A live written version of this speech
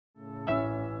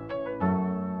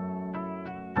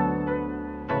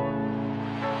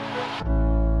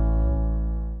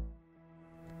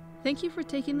Thank you for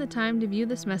taking the time to view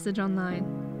this message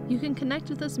online. You can connect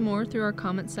with us more through our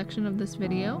comments section of this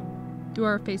video, through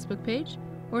our Facebook page,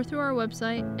 or through our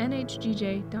website,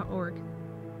 nhgj.org.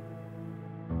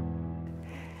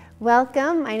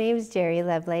 Welcome, my name is Jerry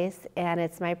Lovelace, and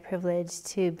it's my privilege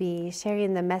to be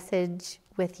sharing the message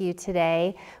with you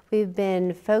today. We've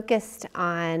been focused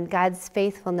on God's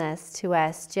faithfulness to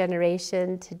us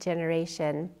generation to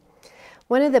generation.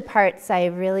 One of the parts I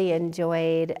really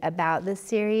enjoyed about this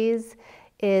series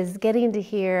is getting to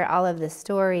hear all of the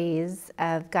stories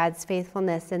of God's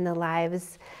faithfulness in the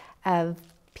lives of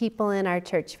people in our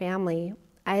church family.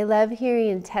 I love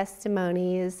hearing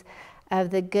testimonies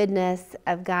of the goodness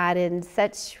of God in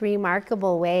such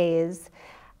remarkable ways.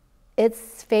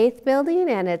 It's faith building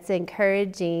and it's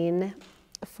encouraging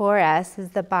for us as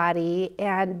the body,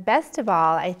 and best of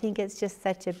all, I think it's just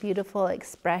such a beautiful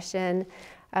expression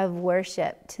of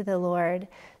worship to the Lord.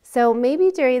 So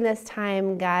maybe during this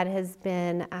time, God has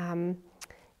been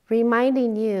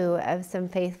reminding you of some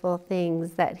faithful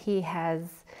things that He has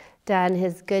done,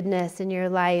 His goodness in your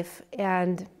life,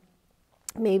 and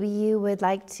maybe you would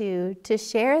like to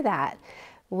share that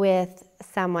with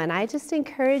someone. I just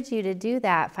encourage you to do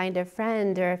that. Find a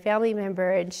friend or a family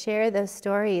member and share those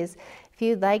stories. If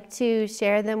you'd like to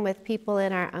share them with people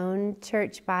in our own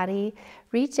church body,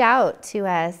 reach out to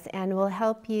us and we'll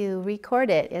help you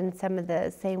record it in some of the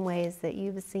same ways that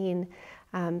you've seen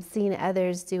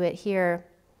others do it here.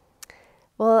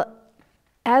 Well,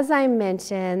 as I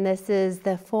mentioned, this is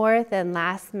the fourth and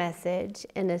last message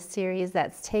in a series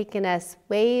that's taken us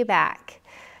way back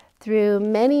through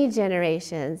many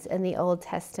generations in the Old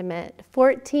Testament,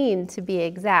 14 to be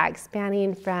exact,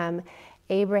 spanning from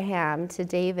Abraham to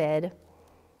David.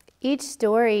 Each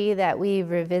story that we've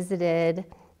revisited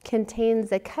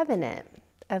contains a covenant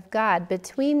of God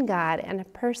between God and a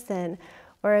person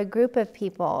or a group of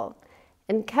people.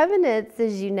 And covenants,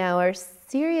 as you know, are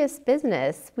serious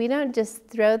business. We don't just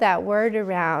throw that word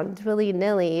around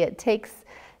willy-nilly. It takes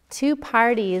two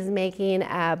parties making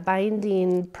a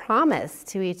binding promise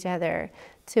to each other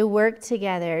to work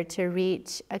together to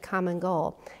reach a common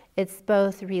goal. It's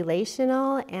both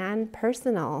relational and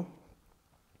personal.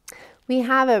 We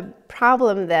have a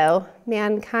problem, though.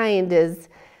 Mankind is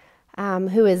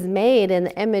who is made in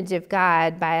the image of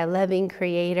God by a loving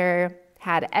Creator,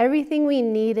 had everything we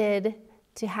needed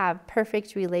to have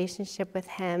perfect relationship with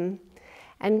Him.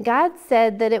 And God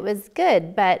said that it was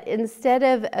good, but instead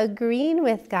of agreeing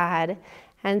with God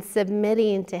and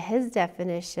submitting to His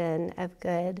definition of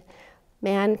good,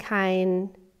 mankind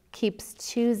keeps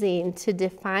choosing to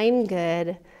define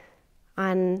good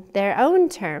on their own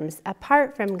terms,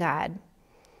 apart from God.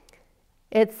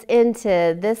 It's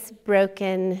into this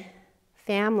broken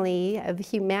family of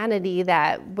humanity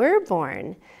that we're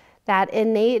born. That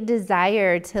innate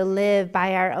desire to live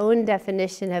by our own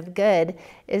definition of good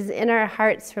is in our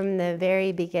hearts from the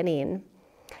very beginning.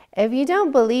 If you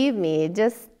don't believe me,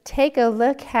 just take a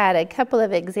look at a couple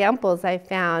of examples I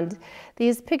found.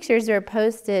 These pictures were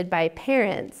posted by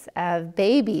parents of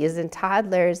babies and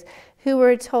toddlers who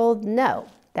were told, no,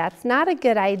 that's not a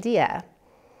good idea.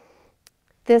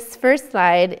 This first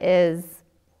slide is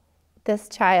this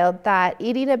child thought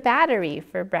eating a battery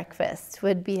for breakfast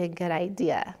would be a good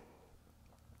idea.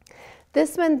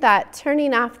 This one thought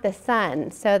turning off the sun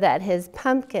so that his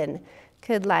pumpkin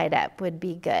could light up would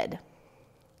be good.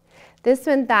 This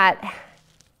one thought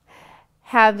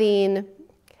having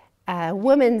a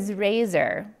woman's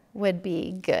razor would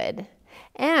be good.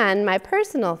 And my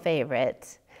personal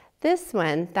favorite, this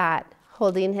one thought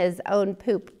holding his own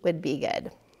poop would be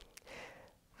good.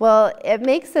 Well, it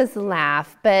makes us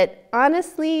laugh, but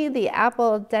honestly, the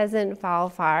apple doesn't fall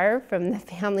far from the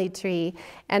family tree,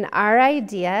 and our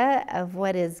idea of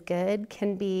what is good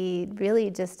can be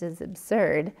really just as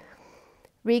absurd.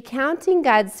 Recounting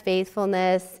God's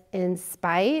faithfulness in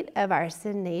spite of our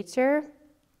sin nature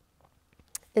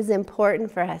is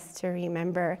important for us to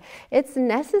remember. It's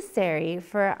necessary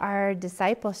for our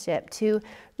discipleship to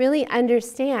really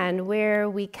understand where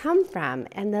we come from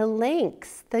and the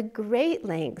lengths, the great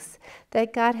lengths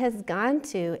that God has gone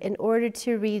to in order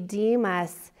to redeem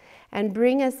us and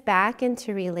bring us back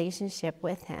into relationship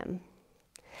with Him.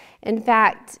 In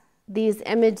fact, these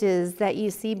images that you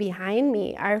see behind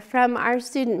me are from our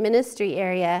student ministry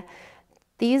area.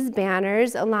 These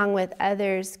banners, along with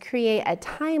others, create a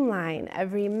timeline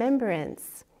of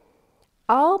remembrance,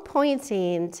 all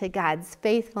pointing to God's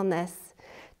faithfulness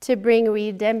to bring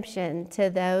redemption to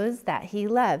those that He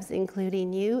loves,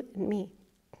 including you and me.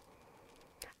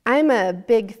 I'm a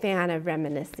big fan of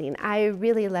reminiscing. I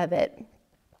really love it.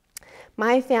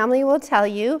 My family will tell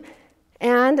you,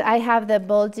 And I have the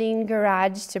bulging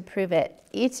garage to prove it.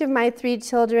 Each of my 3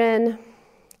 children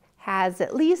has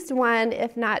at least 1,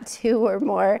 if not 2 or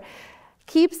more,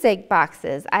 keepsake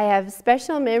boxes. I have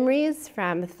special memories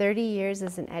from 30 years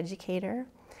as an educator,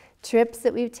 trips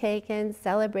that we've taken,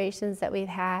 celebrations that we've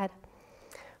had.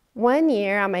 One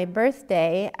year on my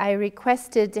birthday, I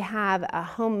requested to have a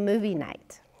home movie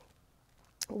night.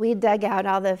 We dug out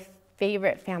all the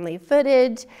favorite family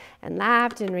footage and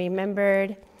laughed and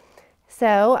remembered.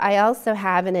 So I also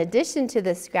have, in addition to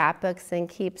the scrapbooks and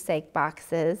keepsake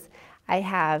boxes, I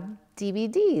have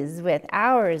DVDs with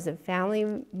hours of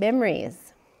family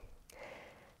memories.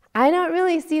 I don't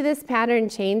really see this pattern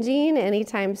changing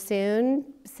anytime soon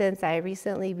since I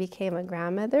recently became a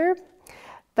grandmother.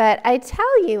 But I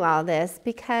tell you all this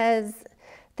because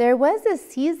there was a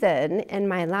season in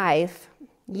my life,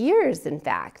 years in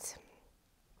fact,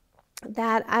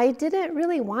 that I didn't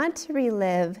really want to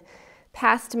relive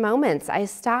past moments. I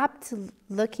stopped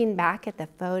looking back at the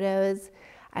photos.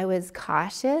 I was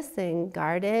cautious and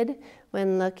guarded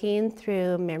when looking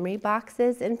through memory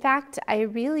boxes. In fact, I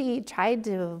really tried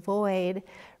to avoid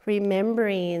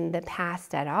remembering the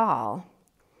past at all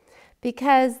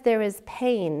because there was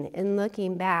pain in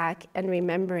looking back and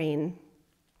remembering.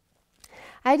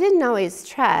 I didn't always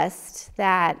trust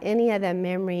that any of the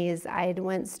memories I'd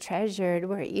once treasured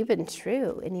were even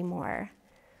true anymore.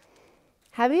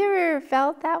 Have you ever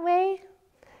felt that way?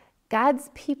 God's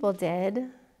people did.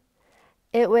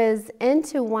 It was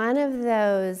into one of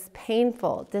those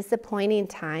painful, disappointing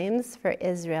times for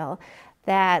Israel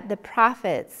that the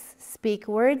prophets speak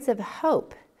words of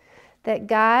hope that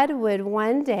God would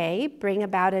one day bring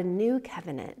about a new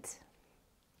covenant.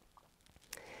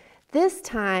 This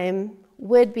time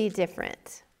would be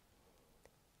different.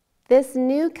 This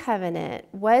new covenant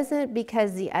wasn't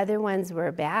because the other ones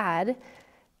were bad.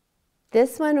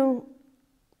 This one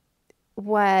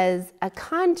was a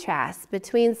contrast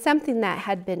between something that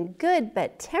had been good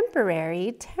but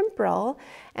temporary, temporal,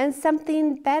 and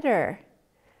something better.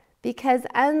 Because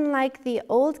unlike the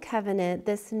old covenant,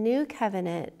 this new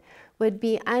covenant would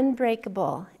be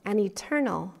unbreakable and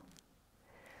eternal.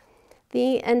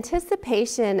 The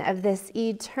anticipation of this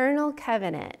eternal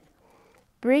covenant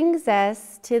brings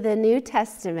us to the New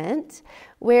Testament,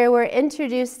 where we're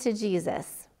introduced to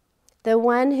Jesus, the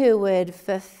one who would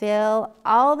fulfill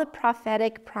all the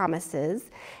prophetic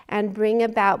promises and bring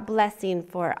about blessing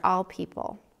for all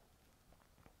people.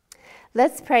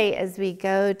 Let's pray as we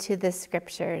go to the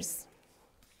scriptures.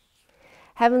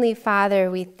 Heavenly Father,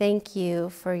 we thank you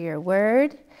for your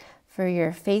word, for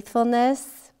your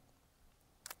faithfulness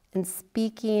in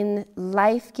speaking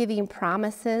life-giving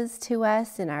promises to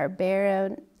us in our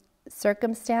barren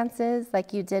circumstances,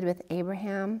 like you did with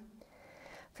Abraham,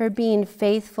 for being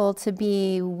faithful to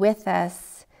be with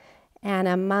us and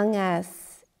among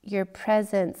us, your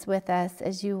presence with us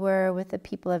as you were with the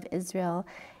people of Israel,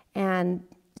 and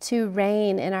to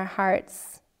reign in our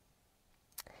hearts.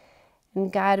 And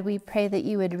God, we pray that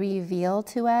you would reveal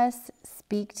to us,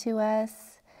 speak to us,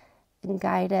 and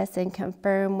guide us and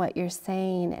confirm what you're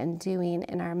saying and doing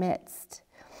in our midst.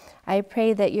 I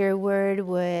pray that your word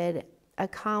would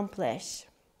accomplish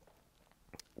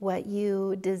what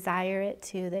you desire it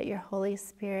to, that your Holy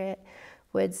Spirit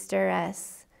would stir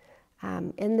us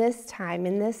in this time,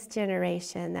 in this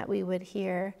generation, that we would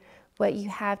hear what you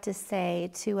have to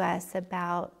say to us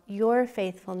about your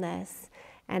faithfulness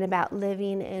and about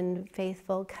living in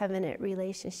faithful covenant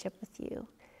relationship with you.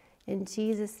 In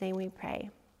Jesus' name we pray.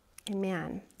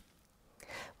 Amen.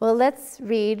 Well, let's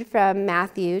read from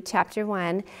Matthew chapter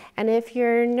 1. And if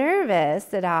you're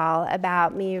nervous at all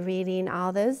about me reading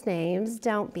all those names,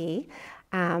 don't be.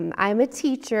 I'm a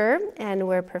teacher, and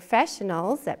we're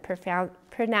professionals at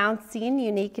pronouncing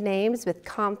unique names with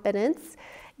confidence,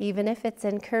 even if it's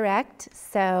incorrect.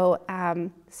 So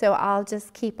I'll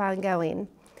just keep on going.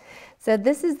 So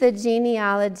this is the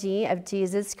genealogy of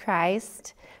Jesus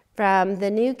Christ from the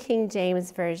New King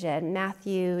James Version,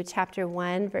 Matthew chapter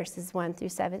 1, verses 1 through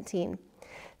 17. It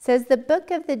says, the book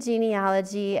of the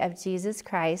genealogy of Jesus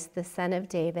Christ, the son of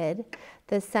David,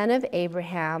 the son of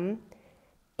Abraham.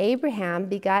 Abraham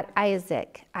begot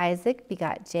Isaac. Isaac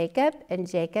begot Jacob, and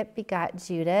Jacob begot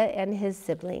Judah and his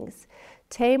siblings.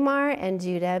 Tamar and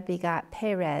Judah begot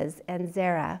Perez and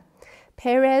Zerah.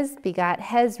 Perez begot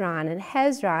Hezron, and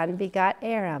Hezron begot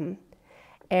Aram.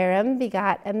 Aram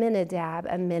begot Amminadab.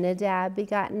 Amminadab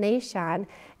begot Nahshon,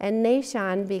 and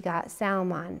Nahshon begot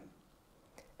Salmon.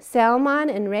 Salmon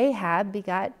and Rahab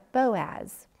begot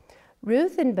Boaz.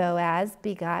 Ruth and Boaz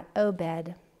begot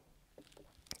Obed.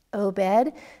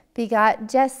 Obed begot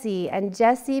Jesse, and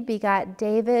Jesse begot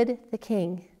David the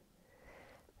king.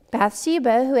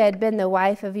 Bathsheba, who had been the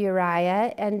wife of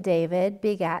Uriah and David,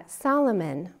 begat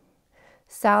Solomon.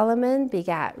 Solomon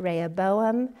begat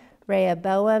Rehoboam.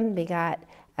 Rehoboam begat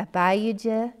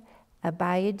Abijah.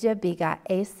 Abijah begat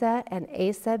Asa, and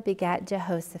Asa begat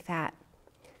Jehoshaphat.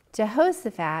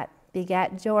 Jehoshaphat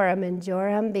begat Joram, and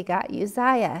Joram begat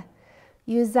Uzziah.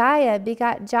 Uzziah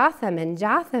begat Jotham, and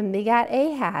Jotham begat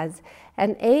Ahaz,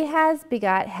 and Ahaz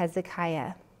begat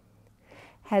Hezekiah.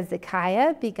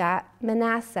 Hezekiah begat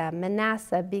Manasseh.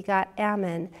 Manasseh begat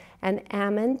Ammon, and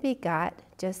Ammon begat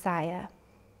Josiah.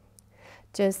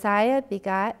 Josiah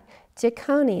begat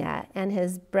Jeconiah and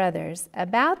his brothers.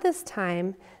 About this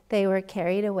time they were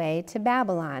carried away to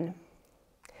Babylon.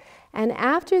 And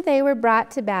after they were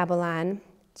brought to Babylon,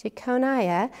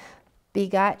 Jeconiah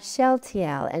begot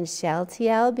Shealtiel, and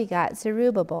Shealtiel begot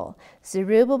Zerubbabel.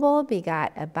 Zerubbabel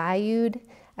begot Abiud.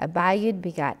 Abiud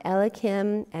begot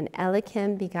Eliakim, and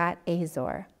Eliakim begot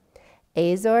Azor.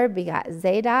 Azor begot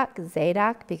Zadok.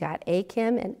 Zadok begot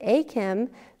Achim, and Achim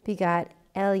begot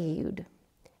Eliud.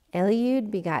 Eliud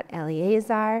begot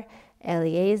Eleazar.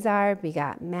 Eleazar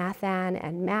begot Mathan,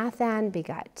 and Mathan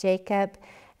begot Jacob,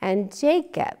 and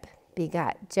Jacob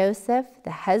begot Joseph,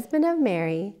 the husband of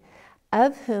Mary,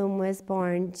 of whom was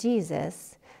born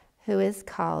Jesus, who is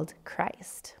called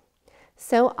Christ.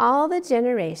 So all the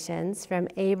generations from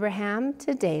Abraham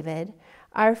to David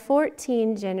are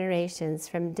 14 generations.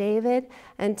 From David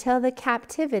until the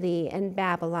captivity in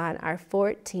Babylon are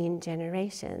 14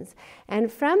 generations.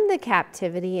 And from the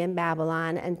captivity in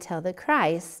Babylon until the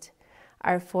Christ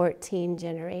are 14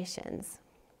 generations.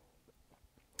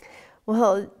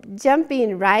 Well,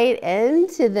 jumping right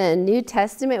into the New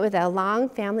Testament with a long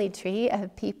family tree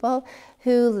of people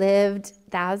who lived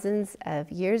thousands of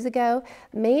years ago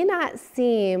may not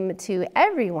seem to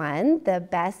everyone the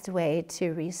best way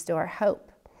to restore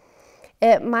hope.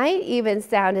 It might even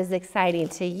sound as exciting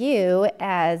to you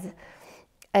as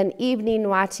an evening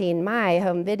watching my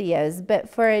home videos, but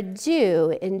for a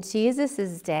Jew in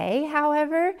Jesus' day,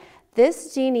 however,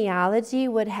 this genealogy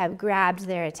would have grabbed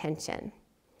their attention.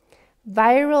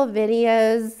 Viral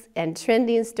videos and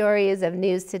trending stories of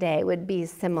news today would be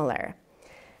similar,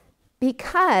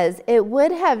 because it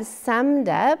would have summed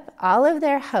up all of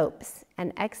their hopes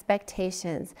and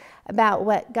expectations about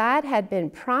what God had been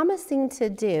promising to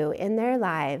do in their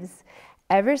lives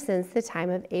ever since the time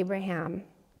of Abraham.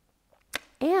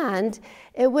 And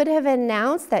it would have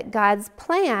announced that God's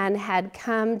plan had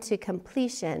come to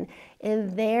completion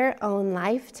in their own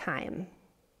lifetime.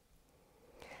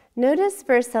 Notice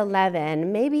verse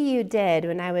 11. Maybe you did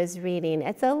when I was reading.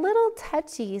 It's a little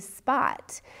touchy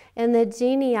spot in the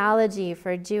genealogy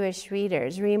for Jewish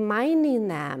readers, reminding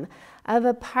them of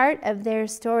a part of their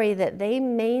story that they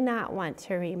may not want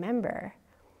to remember.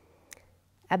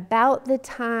 About the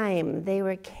time they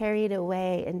were carried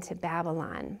away into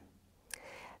Babylon.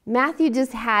 Matthew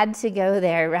just had to go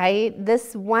there, right?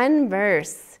 This one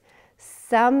verse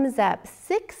sums up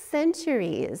 6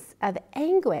 centuries of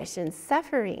anguish and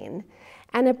suffering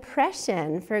and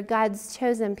oppression for God's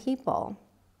chosen people.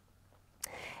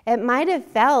 It might have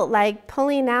felt like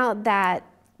pulling out that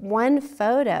one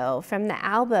photo from the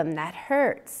album that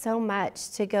hurt so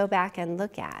much to go back and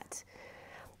look at.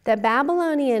 The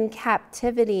Babylonian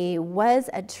captivity was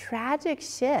a tragic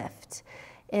shift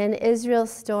in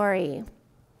Israel's story.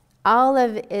 All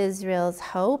of Israel's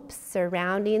hopes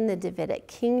surrounding the Davidic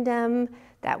kingdom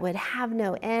that would have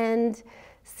no end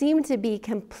seemed to be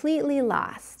completely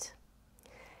lost.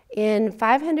 In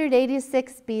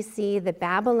 586 BC, the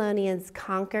Babylonians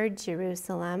conquered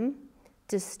Jerusalem,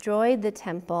 destroyed the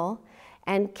temple,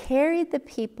 and carried the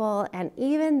people and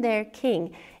even their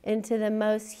king into the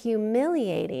most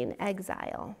humiliating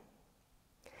exile.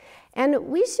 And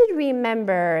we should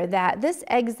remember that this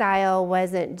exile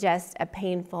wasn't just a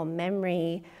painful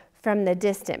memory from the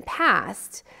distant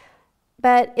past,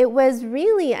 but it was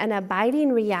really an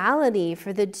abiding reality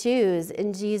for the Jews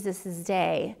in Jesus'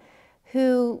 day,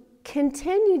 who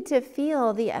continued to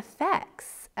feel the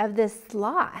effects of this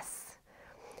loss.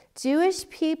 Jewish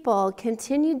people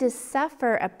continued to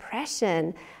suffer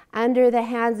oppression under the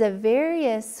hands of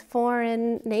various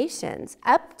foreign nations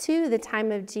up to the time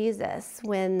of Jesus,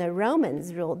 when the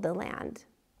Romans ruled the land.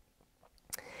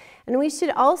 And we should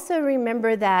also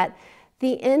remember that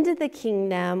the end of the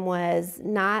kingdom was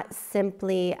not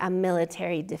simply a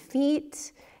military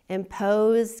defeat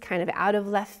imposed kind of out of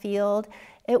left field.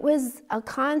 It was a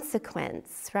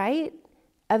consequence, right,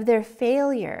 of their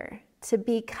failure to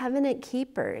be covenant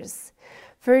keepers.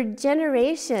 For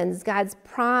generations, God's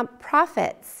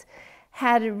prophets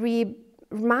had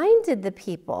reminded the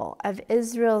people of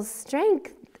Israel's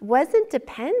strength wasn't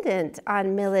dependent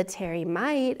on military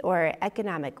might or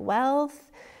economic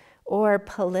wealth or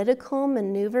political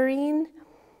maneuvering,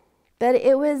 but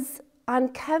it was on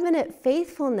covenant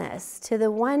faithfulness to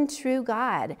the one true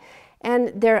God. And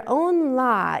their own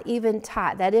law even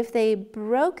taught that if they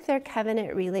broke their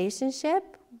covenant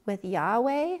relationship with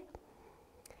Yahweh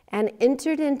and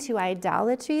entered into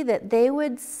idolatry, that they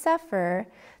would suffer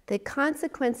the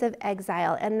consequence of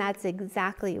exile, and that's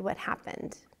exactly what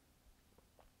happened.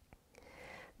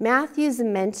 Matthew's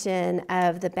mention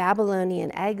of the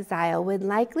Babylonian exile would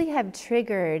likely have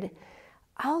triggered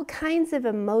all kinds of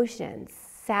emotions,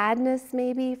 sadness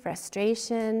maybe,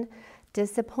 frustration,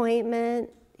 disappointment,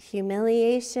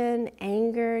 humiliation,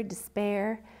 anger,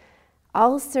 despair,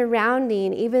 all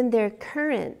surrounding even their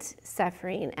current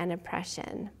suffering and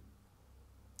oppression.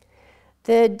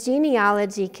 The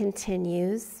genealogy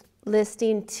continues,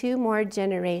 listing 2 more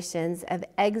generations of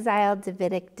exiled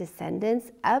Davidic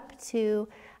descendants up to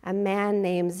a man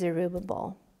named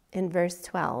Zerubbabel in verse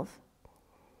 12.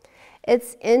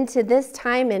 It's into this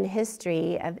time in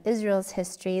history, of Israel's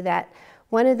history, that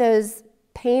one of those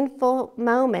painful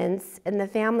moments in the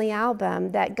family album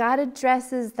that God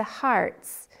addresses the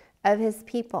hearts of his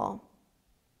people.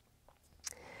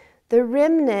 The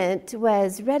remnant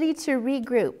was ready to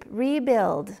regroup,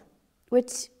 rebuild,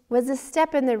 which was a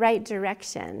step in the right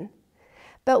direction.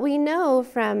 But we know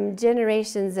from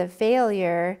generations of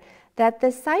failure that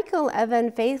the cycle of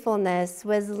unfaithfulness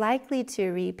was likely to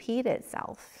repeat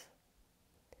itself.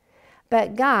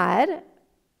 But God,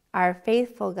 our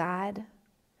faithful God,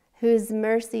 whose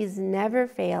mercies never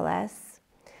fail us,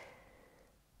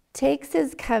 takes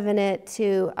his covenant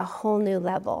to a whole new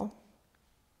level.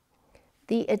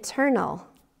 The eternal,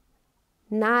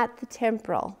 not the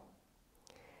temporal.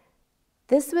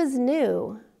 This was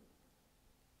new.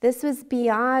 This was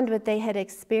beyond what they had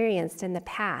experienced in the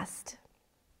past.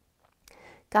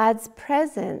 God's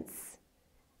presence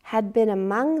had been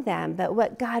among them, but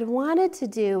what God wanted to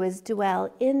do was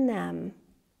dwell in them.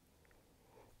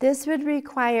 This would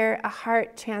require a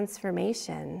heart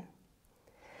transformation.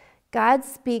 God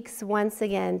speaks once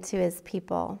again to his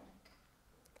people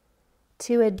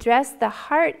to address the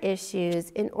heart issues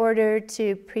in order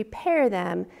to prepare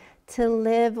them to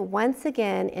live once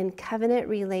again in covenant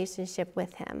relationship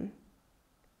with him.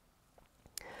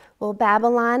 Well,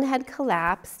 Babylon had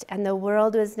collapsed and the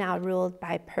world was now ruled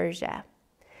by Persia.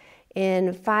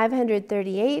 In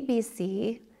 538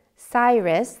 BC,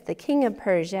 Cyrus, the king of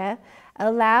Persia,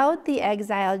 allowed the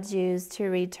exiled Jews to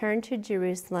return to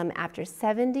Jerusalem after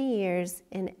 70 years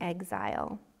in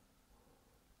exile.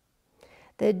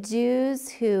 The Jews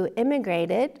who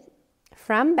immigrated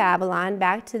from Babylon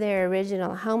back to their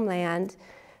original homeland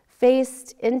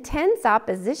faced intense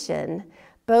opposition,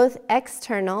 both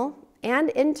external and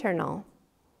internal.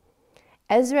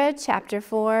 Ezra chapter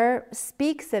 4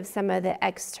 speaks of some of the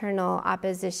external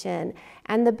opposition,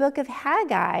 and the book of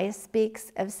Haggai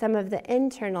speaks of some of the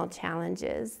internal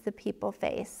challenges the people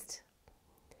faced.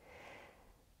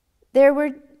 They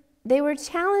were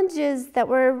challenges that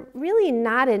were really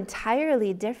not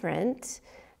entirely different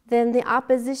than the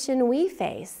opposition we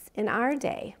face in our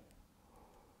day.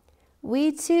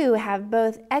 We too have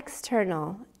both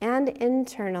external and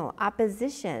internal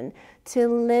opposition to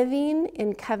living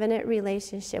in covenant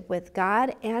relationship with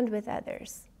God and with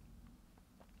others.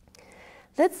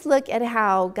 Let's look at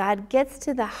how God gets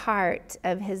to the heart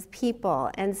of his people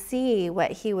and see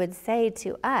what he would say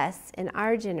to us in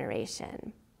our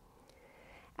generation.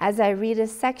 As I read a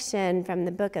section from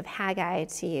the book of Haggai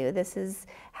to you, this is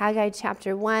Haggai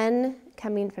chapter 1,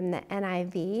 coming from the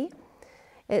NIV.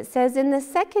 It says, "In the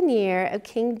second year of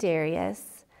King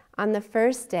Darius, on the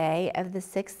first day of the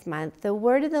 6th month, the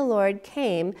word of the Lord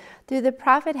came through the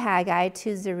prophet Haggai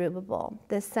to Zerubbabel,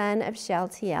 the son of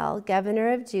Shealtiel,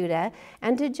 governor of Judah,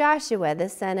 and to Joshua, the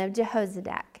son of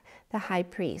Jehozadak, the high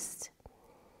priest.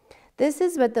 This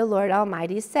is what the Lord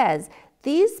Almighty says.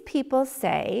 These people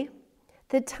say,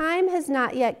 the time has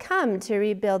not yet come to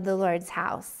rebuild the Lord's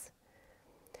house.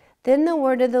 Then the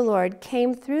word of the Lord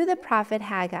came through the prophet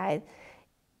Haggai.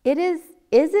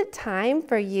 Is it time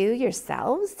for you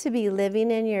yourselves to be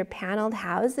living in your paneled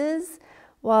houses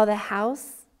while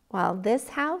this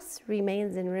house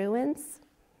remains in ruins?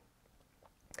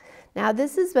 Now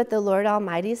this is what the Lord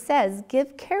Almighty says.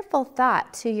 Give careful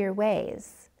thought to your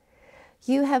ways.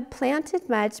 You have planted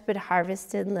much but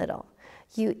harvested little.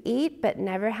 You eat but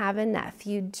never have enough.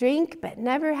 You drink but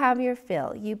never have your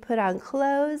fill. You put on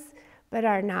clothes but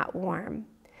are not warm.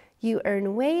 You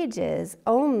earn wages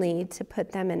only to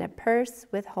put them in a purse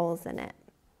with holes in it.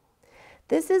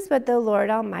 This is what the Lord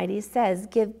Almighty says.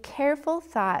 Give careful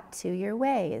thought to your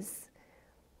ways.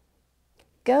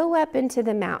 Go up into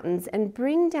the mountains and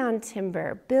bring down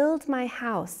timber. Build my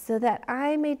house so that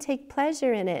I may take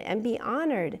pleasure in it and be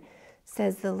honored,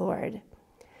 says the Lord.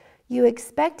 You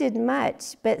expected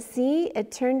much, but see,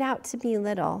 it turned out to be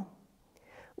little.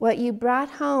 What you brought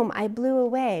home, I blew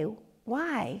away.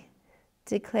 Why?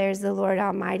 Declares the Lord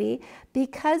Almighty.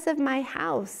 Because of my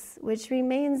house, which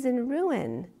remains in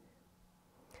ruin,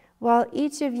 while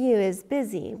each of you is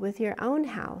busy with your own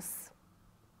house.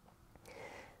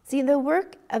 See, the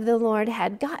work of the Lord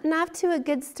had gotten off to a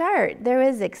good start. There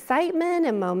was excitement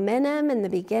and momentum in the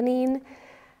beginning.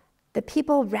 The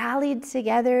people rallied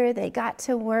together. They got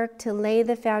to work to lay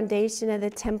the foundation of the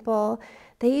temple.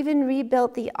 They even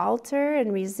rebuilt the altar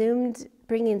and resumed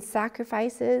bringing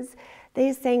sacrifices.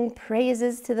 They sang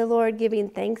praises to the Lord, giving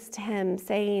thanks to him,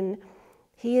 saying,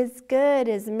 "He is good,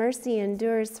 his mercy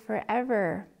endures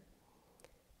forever."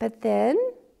 But then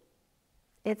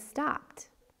it stopped.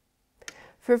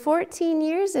 For 14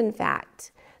 years, in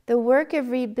fact, the work of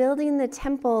rebuilding the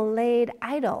temple laid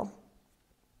idle.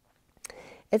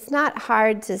 It's not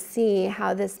hard to see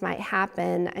how this might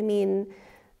happen. I mean,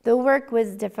 the work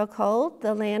was difficult.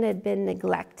 The land had been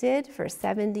neglected for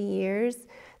 70 years.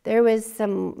 There was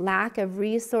some lack of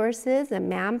resources and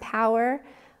manpower.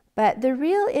 But the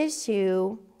real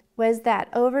issue was that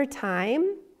over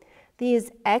time,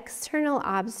 these external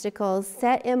obstacles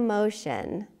set in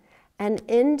motion an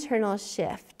internal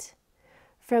shift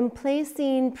from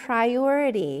placing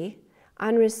priority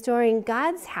on restoring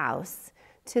God's house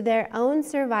to their own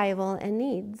survival and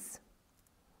needs.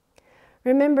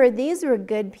 Remember, these were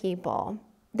good people.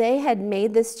 They had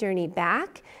made this journey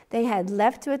back. They had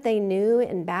left what they knew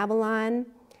in Babylon.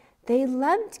 They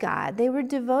loved God. They were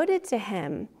devoted to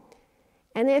him.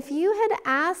 And if you had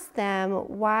asked them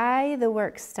why the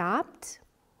work stopped,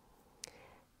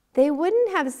 they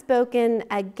wouldn't have spoken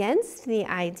against the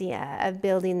idea of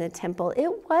building the temple.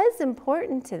 It was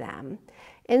important to them.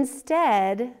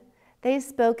 Instead, they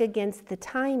spoke against the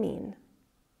timing.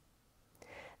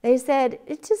 They said,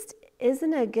 "It just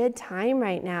isn't a good time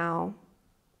right now.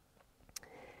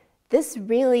 This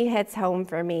really hits home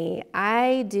for me.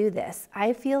 I do this.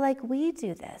 I feel like we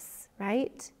do this,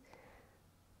 right?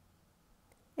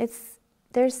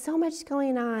 There's so much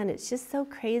going on. It's just so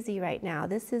crazy right now.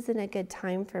 This isn't a good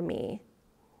time for me."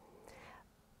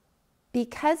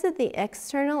 Because of the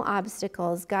external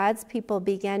obstacles, God's people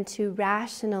began to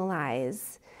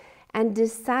rationalize and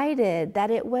decided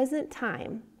that it wasn't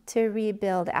time to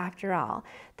rebuild after all.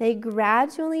 They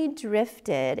gradually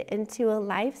drifted into a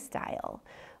lifestyle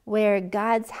where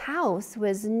God's house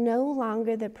was no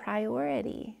longer the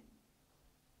priority.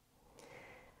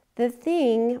 The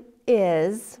thing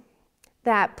is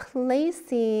that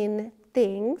placing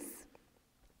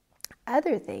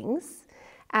other things,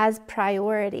 as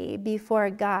priority before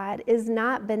God is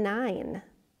not benign.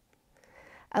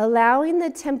 Allowing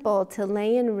the temple to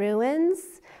lay in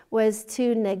ruins was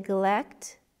to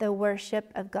neglect the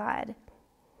worship of God.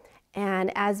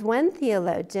 And as one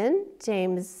theologian,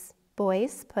 James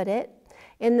Boyce, put it,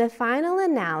 in the final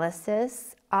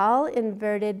analysis, all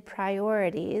inverted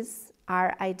priorities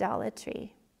are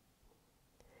idolatry.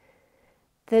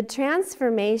 The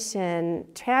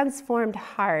transformed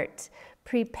heart,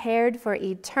 prepared for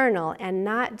eternal and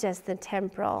not just the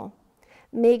temporal,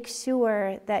 make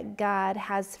sure that God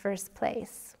has first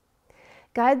place.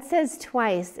 God says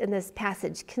twice in this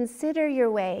passage, "Consider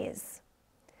your ways."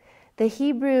 The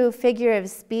Hebrew figure of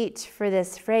speech for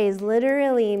this phrase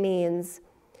literally means,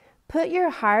 "Put your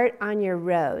heart on your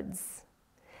roads."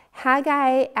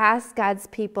 Haggai asked God's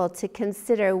people to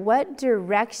consider what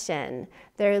direction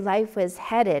their life was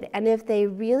headed and if they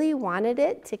really wanted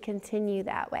it to continue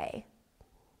that way.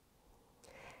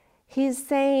 He's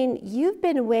saying, you've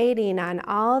been waiting on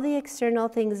all the external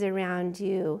things around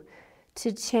you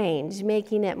to change,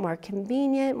 making it more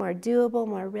convenient, more doable,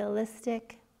 more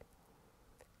realistic,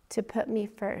 to put me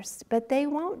first. But they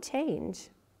won't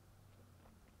change.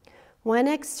 One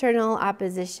external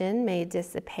opposition may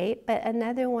dissipate, but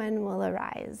another one will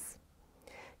arise.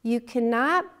 You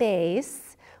cannot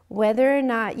base whether or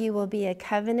not you will be a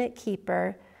covenant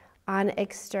keeper on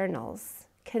externals.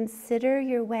 Consider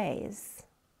your ways.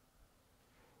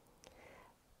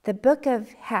 The book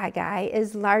of Haggai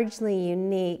is largely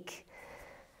unique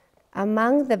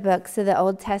among the books of the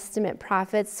Old Testament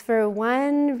prophets for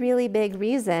one really big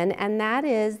reason, and that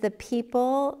is the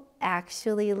people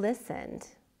actually listened.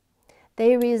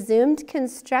 They resumed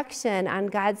construction on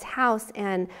God's house,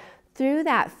 and through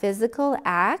that physical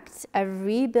act of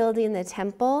rebuilding the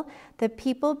temple, the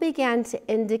people began to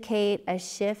indicate a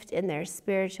shift in their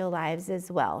spiritual lives as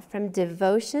well, from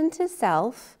devotion to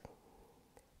self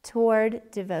toward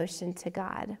devotion to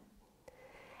God.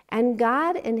 And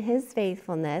God, in his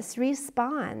faithfulness,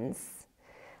 responds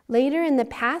later in the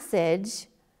passage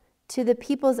to the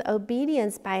people's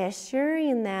obedience by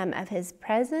assuring them of his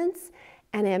presence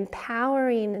and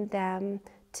empowering them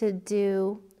to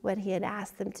do what he had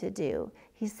asked them to do.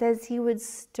 He says he would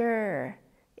stir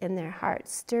in their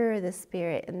hearts, stir the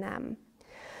Spirit in them.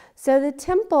 So the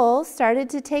temple started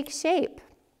to take shape.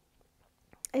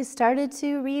 It started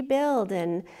to rebuild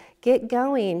and get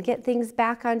going, get things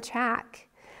back on track.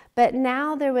 But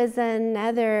now there was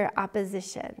another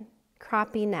opposition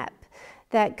cropping up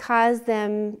that caused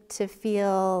them to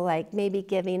feel like maybe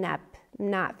giving up,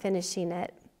 not finishing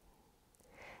it.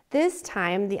 This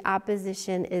time, the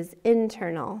opposition is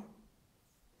internal.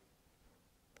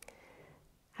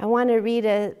 I want to read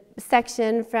a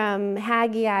section from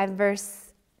Haggai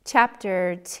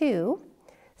chapter 2,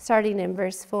 starting in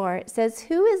verse 4. It says,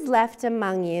 "Who is left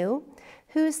among you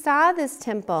who saw this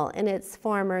temple in its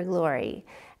former glory?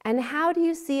 And how do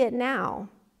you see it now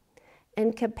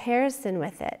in comparison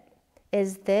with it?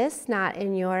 Is this not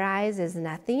in your eyes as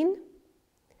nothing?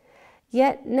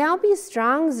 Yet now be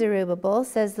strong, Zerubbabel,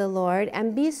 says the Lord,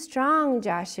 and be strong,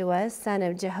 Joshua, son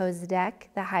of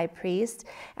Jehozadak, the high priest,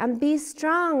 and be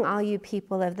strong, all you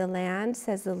people of the land,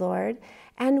 says the Lord,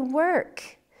 and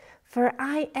work, for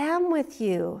I am with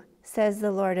you, says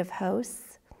the Lord of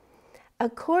hosts.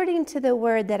 According to the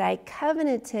word that I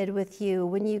covenanted with you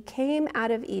when you came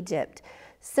out of Egypt,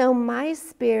 so my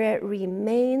Spirit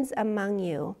remains among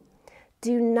you.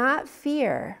 Do not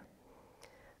fear.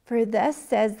 For thus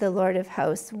says the Lord of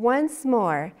hosts, once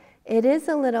more, it is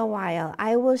a little while,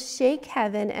 I will shake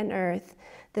heaven and earth,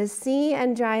 the sea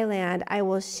and dry land. I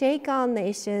will shake all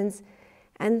nations,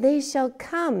 and they shall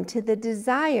come to the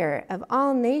desire of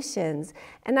all nations,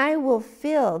 and I will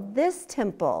fill this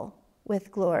temple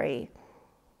with glory,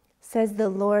 says the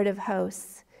Lord of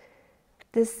hosts.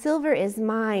 The silver is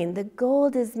mine, the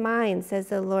gold is mine, says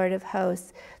the Lord of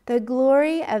hosts. The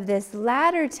glory of this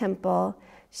latter temple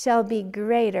shall be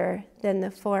greater than the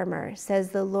former,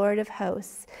 says the Lord of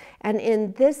hosts. And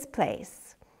in this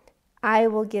place I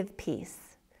will give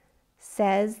peace,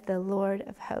 says the Lord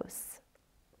of hosts."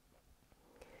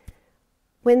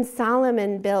 When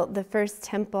Solomon built the first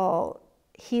temple,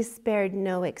 he spared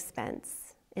no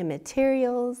expense in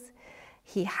materials.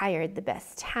 He hired the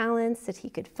best talents that he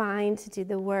could find to do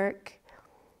the work.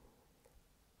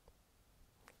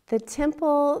 The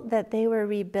temple that they were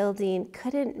rebuilding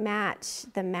couldn't match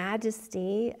the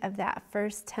majesty of that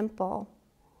first temple.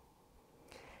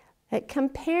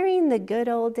 Comparing the good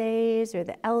old days or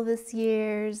the Elvis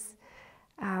years,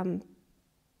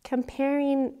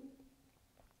 comparing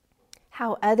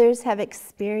how others have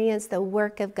experienced the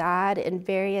work of God in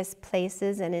various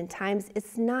places and in times,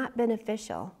 it's not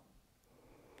beneficial.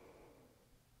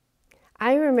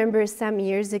 I remember some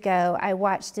years ago, I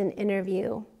watched an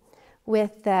interview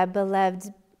with the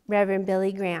beloved Reverend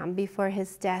Billy Graham before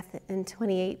his death in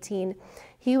 2018.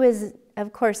 He was,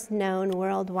 of course, known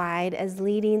worldwide as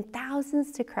leading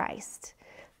thousands to Christ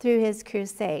through his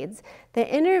crusades. The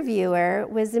interviewer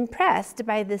was impressed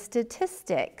by the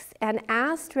statistics and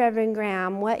asked Reverend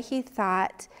Graham what he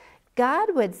thought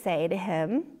God would say to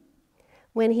him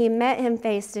when he met him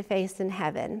face to face in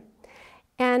heaven.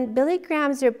 And Billy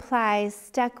Graham's reply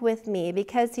stuck with me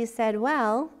because he said,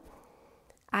 "Well,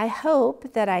 I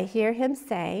hope that I hear him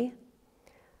say,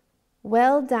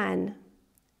 'Well done,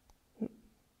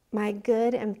 my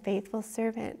good and faithful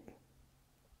servant.'"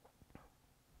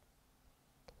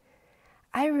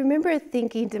 I remember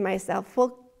thinking to myself,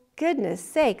 well, goodness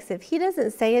sakes, if he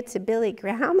doesn't say it to Billy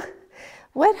Graham,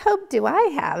 what hope do I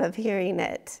have of hearing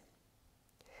it?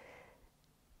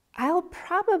 I'll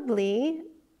probably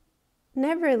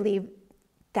never lead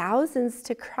thousands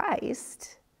to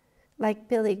Christ like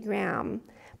Billy Graham.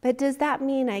 But does that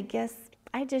mean I guess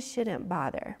I just shouldn't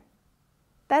bother?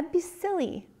 That'd be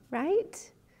silly,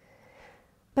 right?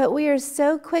 But we are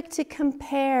so quick to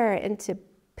compare and to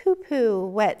poo-poo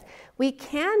what we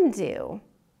can do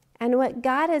and what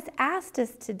God has asked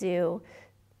us to do,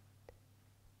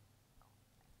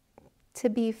 to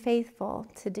be faithful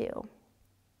to do.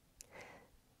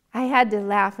 I had to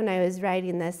laugh when I was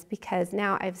writing this because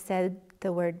now I've said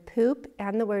the word poop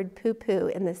and the word poo-poo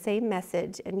in the same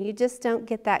message, and you just don't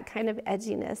get that kind of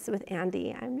edginess with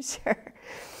Andy, I'm sure.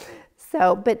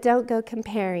 So, but don't go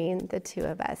comparing the two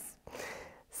of us.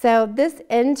 So this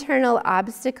internal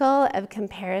obstacle of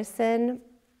comparison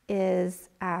is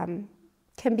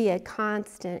can be a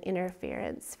constant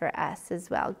interference for us as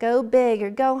well. Go big or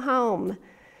go home,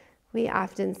 we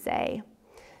often say.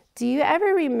 Do you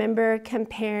ever remember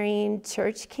comparing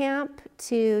church camp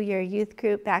to your youth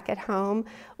group back at home,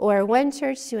 or one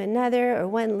church to another, or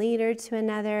one leader to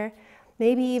another?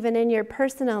 Maybe even in your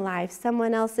personal life,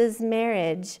 someone else's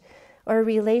marriage, or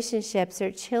relationships, or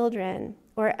children,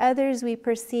 or others we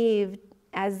perceived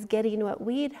as getting what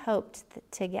we'd hoped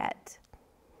to get.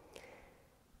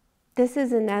 This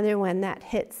is another one that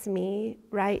hits me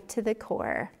right to the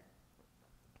core.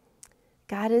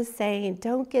 God is saying,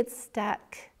 don't get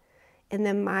stuck in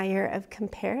the mire of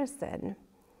comparison.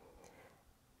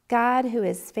 God, who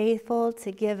is faithful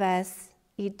to give us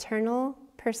eternal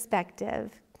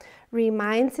perspective,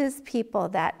 reminds his people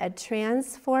that a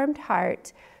transformed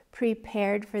heart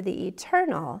prepared for the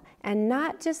eternal and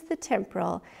not just the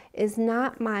temporal is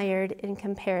not mired in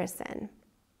comparison.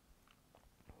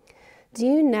 Do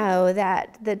you know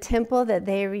that the temple that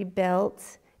they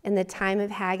rebuilt in the time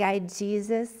of Haggai,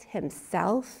 Jesus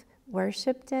himself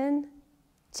worshiped in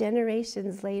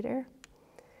generations later?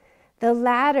 The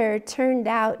latter turned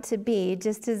out to be,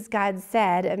 just as God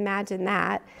said, imagine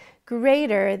that,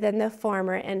 greater than the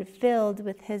former and filled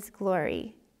with his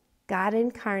glory. God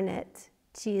incarnate,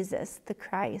 Jesus the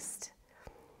Christ.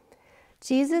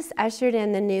 Jesus ushered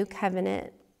in the new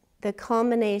covenant, the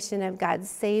culmination of God's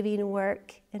saving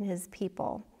work in his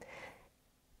people.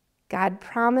 God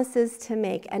promises to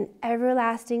make an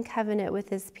everlasting covenant with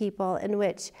his people in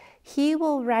which he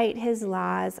will write his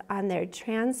laws on their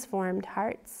transformed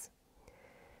hearts,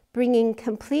 bringing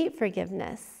complete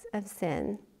forgiveness of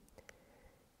sin.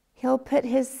 He'll put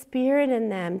his spirit in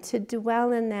them to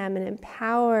dwell in them and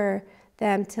empower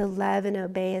them to love and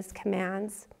obey his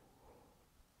commands.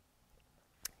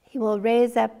 He will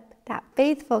raise up that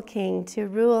faithful king to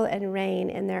rule and reign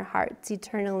in their hearts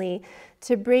eternally,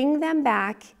 to bring them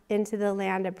back into the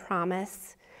land of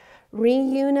promise,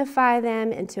 reunify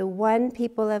them into one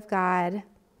people of God,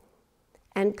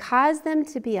 and cause them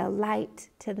to be a light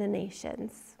to the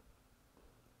nations.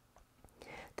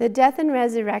 The death and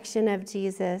resurrection of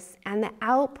Jesus and the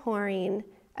outpouring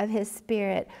of his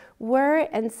Spirit were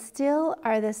and still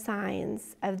are the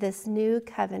signs of this new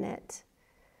covenant.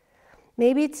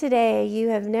 Maybe today you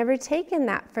have never taken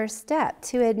that first step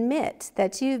to admit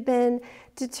that you've been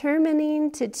determining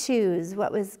to choose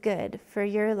what was good for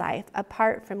your life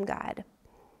apart from God.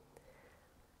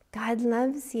 God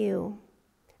loves you,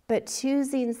 but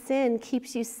choosing sin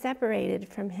keeps you separated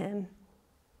from him.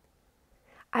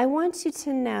 I want you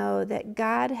to know that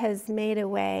God has made a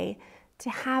way to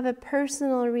have a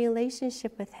personal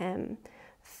relationship with him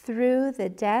through the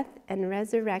death and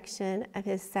resurrection of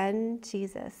his son,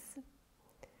 Jesus.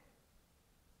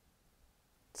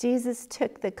 Jesus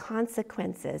took the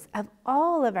consequences of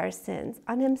all of our sins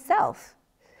on himself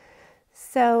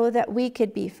so that we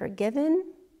could be forgiven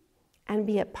and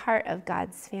be a part of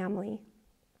God's family.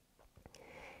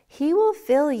 He will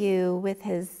fill you with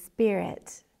his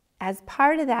Spirit as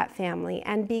part of that family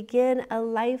and begin a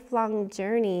lifelong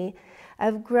journey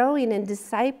of growing and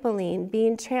discipling,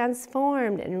 being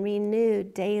transformed and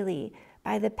renewed daily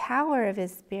by the power of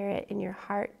his Spirit in your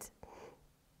heart.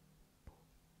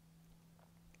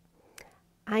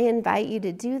 I invite you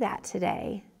to do that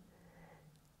today.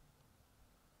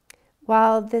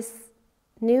 While this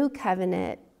new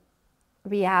covenant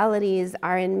realities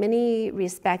are in many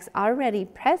respects already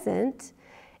present,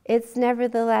 it's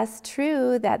nevertheless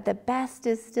true that the best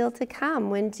is still to come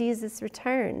when Jesus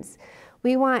returns.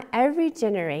 We want every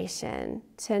generation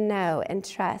to know and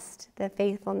trust the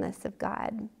faithfulness of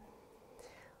God.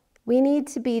 We need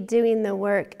to be doing the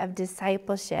work of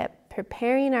discipleship,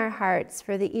 preparing our hearts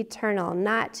for the eternal,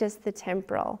 not just the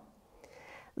temporal.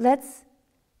 Let's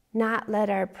not let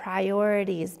our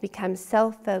priorities become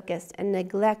self-focused and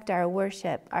neglect our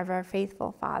worship of our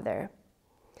faithful Father.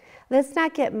 Let's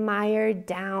not get mired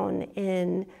down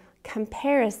in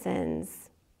comparisons.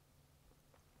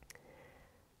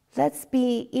 Let's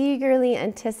be eagerly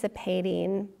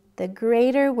anticipating the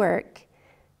greater work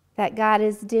that God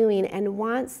is doing and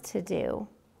wants to do,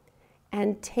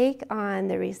 and take on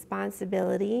the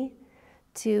responsibility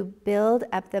to build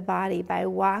up the body by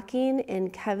walking in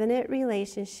covenant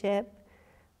relationship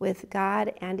with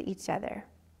God and each other,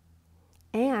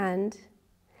 and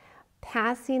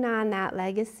passing on that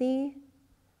legacy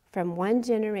from one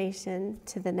generation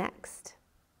to the next.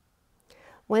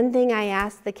 One thing I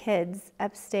ask the kids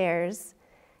upstairs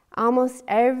almost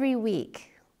every week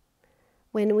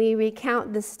when we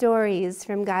recount the stories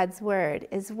from God's Word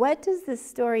is, what does this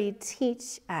story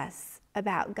teach us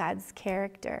about God's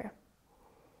character?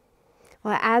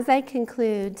 Well, as I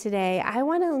conclude today, I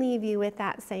want to leave you with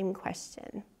that same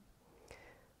question.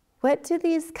 What do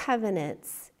these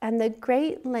covenants and the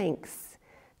great lengths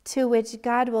to which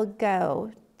God will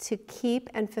go to keep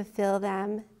and fulfill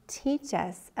them. Teach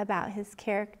us about his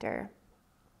character.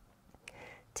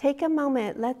 Take a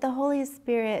moment, let the Holy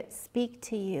Spirit speak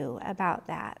to you about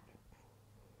that.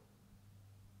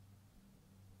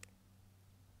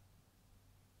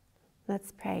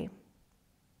 Let's pray.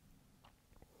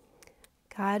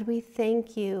 God, we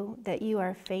thank you that you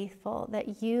are faithful,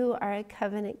 that you are a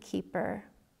covenant keeper,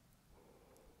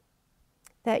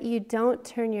 that you don't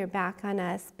turn your back on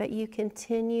us, but you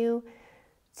continue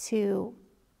to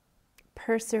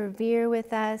persevere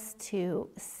with us, to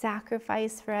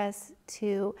sacrifice for us,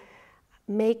 to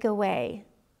make a way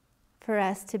for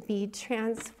us to be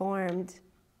transformed.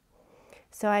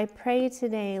 So I pray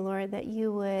today, Lord, that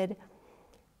you would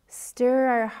stir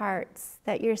our hearts,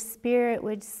 that your Spirit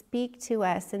would speak to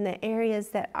us in the areas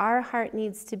that our heart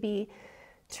needs to be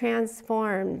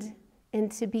transformed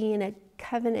into being a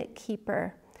covenant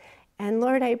keeper. And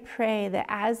Lord, I pray that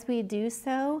as we do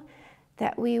so,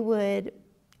 that we would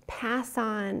pass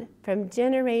on from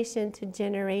generation to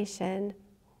generation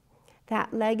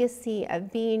that legacy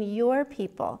of being your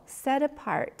people, set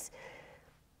apart,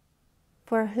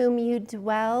 for whom you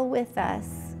dwell with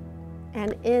us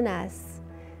and in us,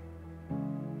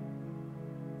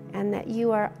 and that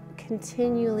you are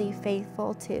continually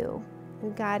faithful to.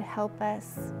 And God, help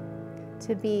us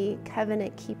to be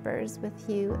covenant keepers with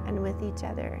you and with each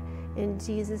other. In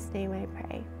Jesus' name I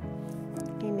pray.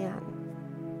 Amen.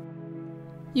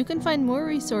 You can find more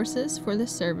resources for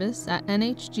this service at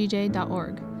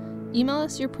nhgj.org. Email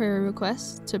us your prayer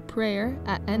requests to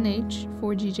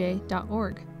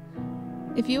prayer@nh4gj.org.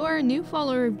 If you are a new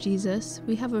follower of Jesus,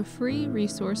 we have a free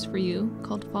resource for you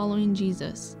called Following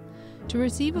Jesus. To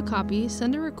receive a copy,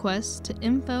 send a request to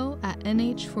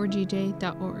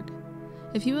info@nh4gj.org.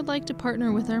 If you would like to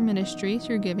partner with our ministry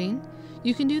through giving,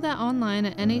 you can do that online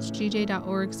at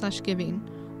nhgj.org/giving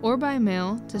or by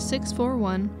mail to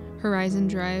 641 Horizon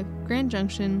Drive, Grand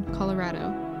Junction,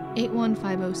 Colorado,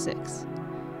 81506.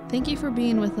 Thank you for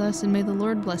being with us, and may the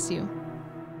Lord bless you.